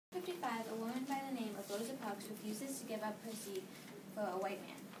1955, a woman by the name of Rosa Parks refuses to give up her seat for a white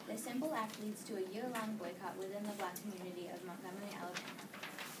man. This simple act leads to a year-long boycott within the black community of Montgomery, Alabama.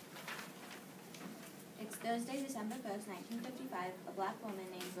 It's Thursday, December 1st, 1955. A black woman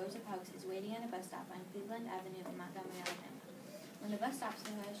named Rosa Parks is waiting at a bus stop on Cleveland Avenue in Montgomery, Alabama. When the bus stops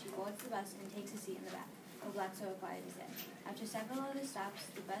for her, she boards the bus and takes a seat in the back, where blacks are required to sit. After several other stops,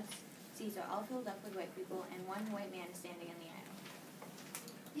 the bus seats are all filled up with white people, and one white man is standing in the aisle.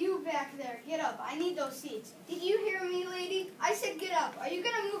 You back there, get up. I need those seats. Did you hear me, lady? I said get up. Are you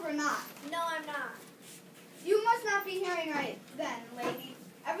going to move or not? No, I'm not. You must not be hearing right then, lady.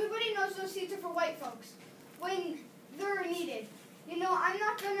 Everybody knows those seats are for white folks when they're needed. You know, I'm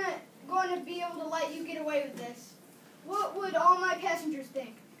not going to be able to let you get away with this. What would all my passengers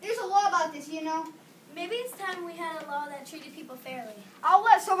think? There's a law about this, you know. Maybe it's time we had a law that treated people fairly. I'll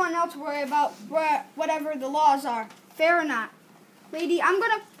let someone else worry about whatever the laws are, fair or not. Lady, I'm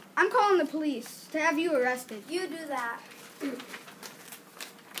calling the police to have you arrested. You do that.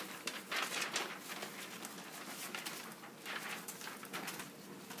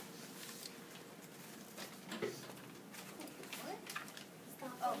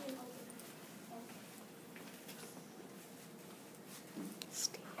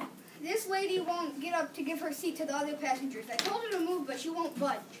 This lady won't get up to give her seat to the other passengers. I told her to move, but she won't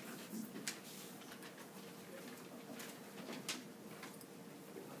budge.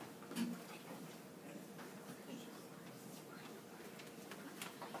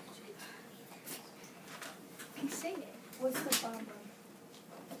 Say it. What's the problem?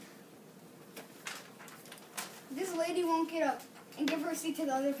 This lady won't get up and give her seat to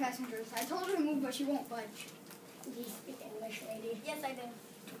the other passengers. I told her to move, but she won't budge. Do you speak English, lady? Yes, I do.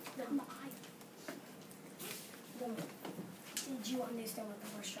 Did you understand what the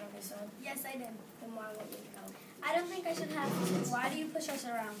bus driver said? Yes, I did. Then why won't you go? I don't think I should have to. Why do you push us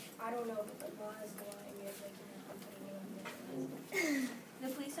around? I don't know, but the law is the law, and you're breaking it. I'm putting you on this. The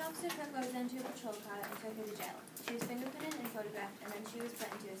police officer took Rosa into a patrol car and took her to jail. She was fingerprinted and photographed, and then she was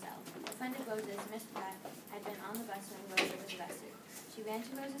put into a cell. A friend of Rosa's, Miss Pratt, had been on the bus when Rosa was arrested. She ran to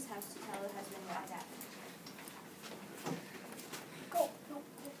Rosa's house to tell her husband what had happened. Go do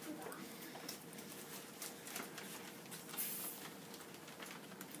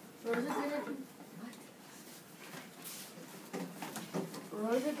that.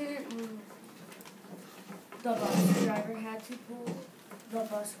 Rosa didn't move. The bus driver had to pull the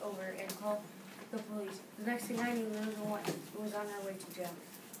bus over and call the police. The next thing I knew, Rosa was on her way to jail.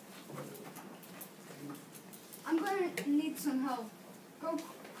 I'm going to need some help. Go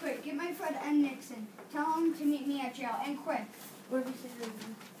quick. Get my friend Ed Nixon. Tell him to meet me at jail, and quick. What did you say?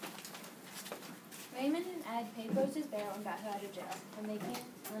 Raymond and Ed paid Rosa's bail and got her out of jail. When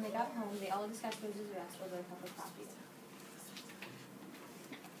they got home, they all discussed Rosa's arrest over a cup of coffee.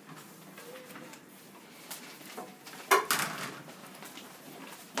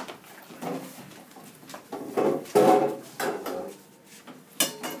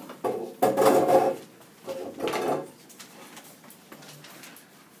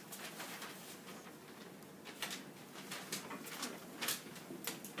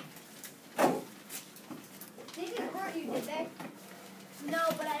 Did they? No,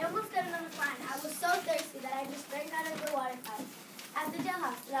 but I almost got another fine. I was so thirsty that I just drank out of the water fountain at the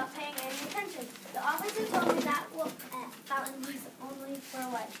jailhouse without paying any attention. The officer told me that fountain was only for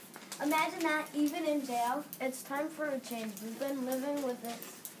whites. Imagine that, even in jail. It's time for a change. We've been living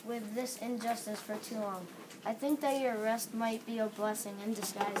with this injustice for too long. I think that your arrest might be a blessing in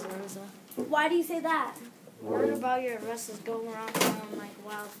disguise, Rosa. Why do you say that? Word about your arrest is going around town like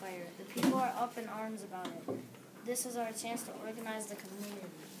wildfire. The people are up in arms about it. This is our chance to organize the community.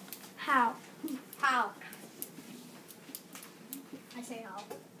 How? How? I say how.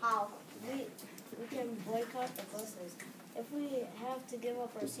 How? We can boycott the buses. If we have to give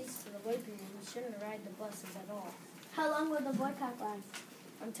up our seats to the white people, we shouldn't ride the buses at all. How long will the boycott last?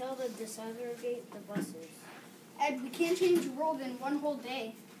 Until they desegregate the buses. Ed, we can't change the world in one whole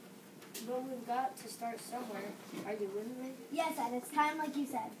day. But we've got to start somewhere. Are you with me? Yes, Ed, it's time like you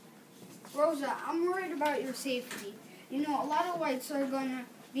said. Rosa, I'm worried about your safety. You know, a lot of whites are going to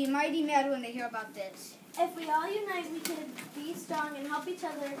be mighty mad when they hear about this. If we all unite, we can be strong and help each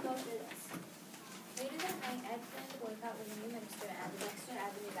other go through this. Later that night, Ed planned to boycott with a new minister at the Dexter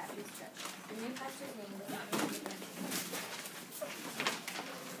Avenue Baptist Church. The new pastor's name was Montgomery Bus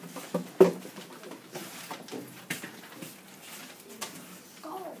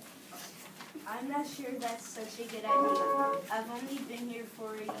Go! I'm not sure that's such a good idea. I've only been here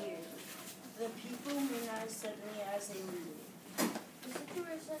for a year. The people may not accept me as a leader. The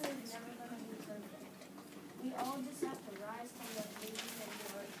situation is never going to be perfect. We all just have to rise from the baby and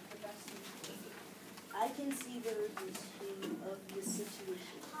do it. thorough history of the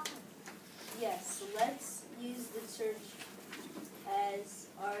situation. Yes, let's use the church as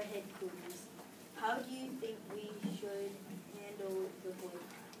our headquarters. How do you think we should handle the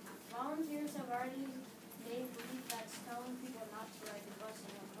boycott? Volunteers have already made leaflets telling people not to ride the bus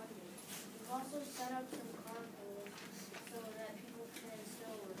on Monday. We've also set up some carpools so that people can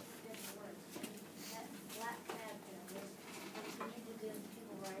still get to work. And black cab drivers, and we need to give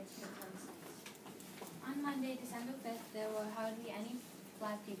people rides for 10 cents. On Monday, December 5th, there were hardly any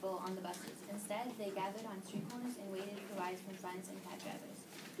black people on the buses. Instead, they gathered on street corners and waited for rides from friends and cab drivers.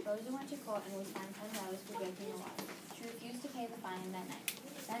 Rosa went to court and was fined $10 for breaking the law. She refused to pay the fine that night.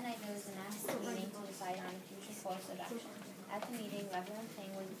 That night, there was a national meeting to decide on a future course of action. At the meeting, Reverend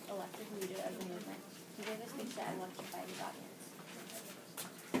King was elected leader of the movement. He gave a speech that electrified his audience.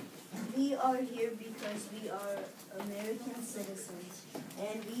 We are here because we are American citizens,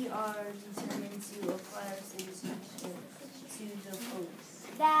 and we are determined to apply our citizenship to the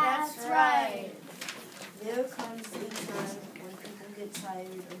fullest. That's right. There comes a time when people get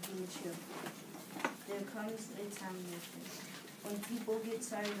tired of being children. There comes a time when people get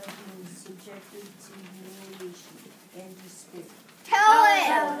tired of being subjected to humiliation and despair. Tell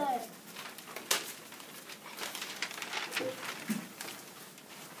it!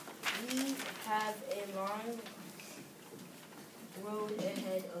 We have a long road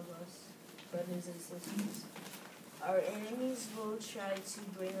ahead of us, brothers and sisters. Our enemies will try to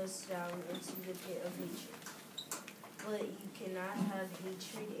bring us down into the pit of hatred. But you cannot have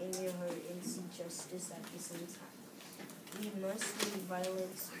hatred in your heart and see justice at the same time. We must meet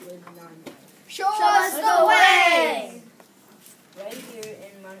violence with non-violence. Show us the way! Right here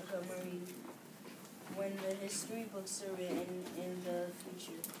in Montgomery, when the history books are written in the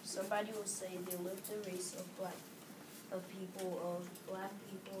future, somebody will say they lived a race of black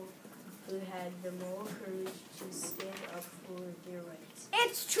people who had the moral courage to stand up for their rights.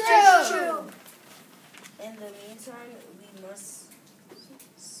 It's true! In the meantime, we must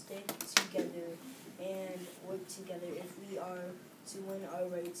stick together and work together if we are to win our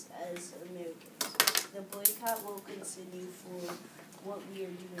rights as Americans. The boycott will continue for what we are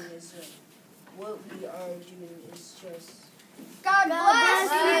doing is right. What we are doing is just. God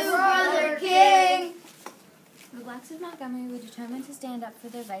bless you, Brother King! The blacks of Montgomery were determined to stand up for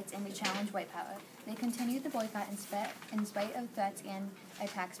their rights and to challenge white power. They continued the boycott in spite of threats and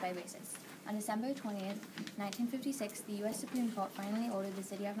attacks by racists. On December 20th, 1956, the U.S. Supreme Court finally ordered the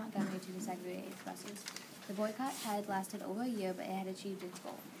city of Montgomery to desegregate its buses. The boycott had lasted over a year, but it had achieved its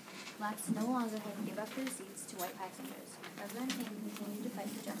goal. Blacks no longer had to give up their seats to white passengers. Reverend King continued to fight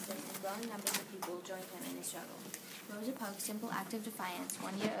for justice, and growing numbers of people joined him in his struggle. Rosa Parks' simple act of defiance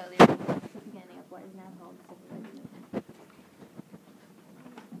 1 year earlier marked the beginning of what is now called the civil rights movement.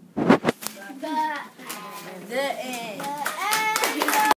 The end.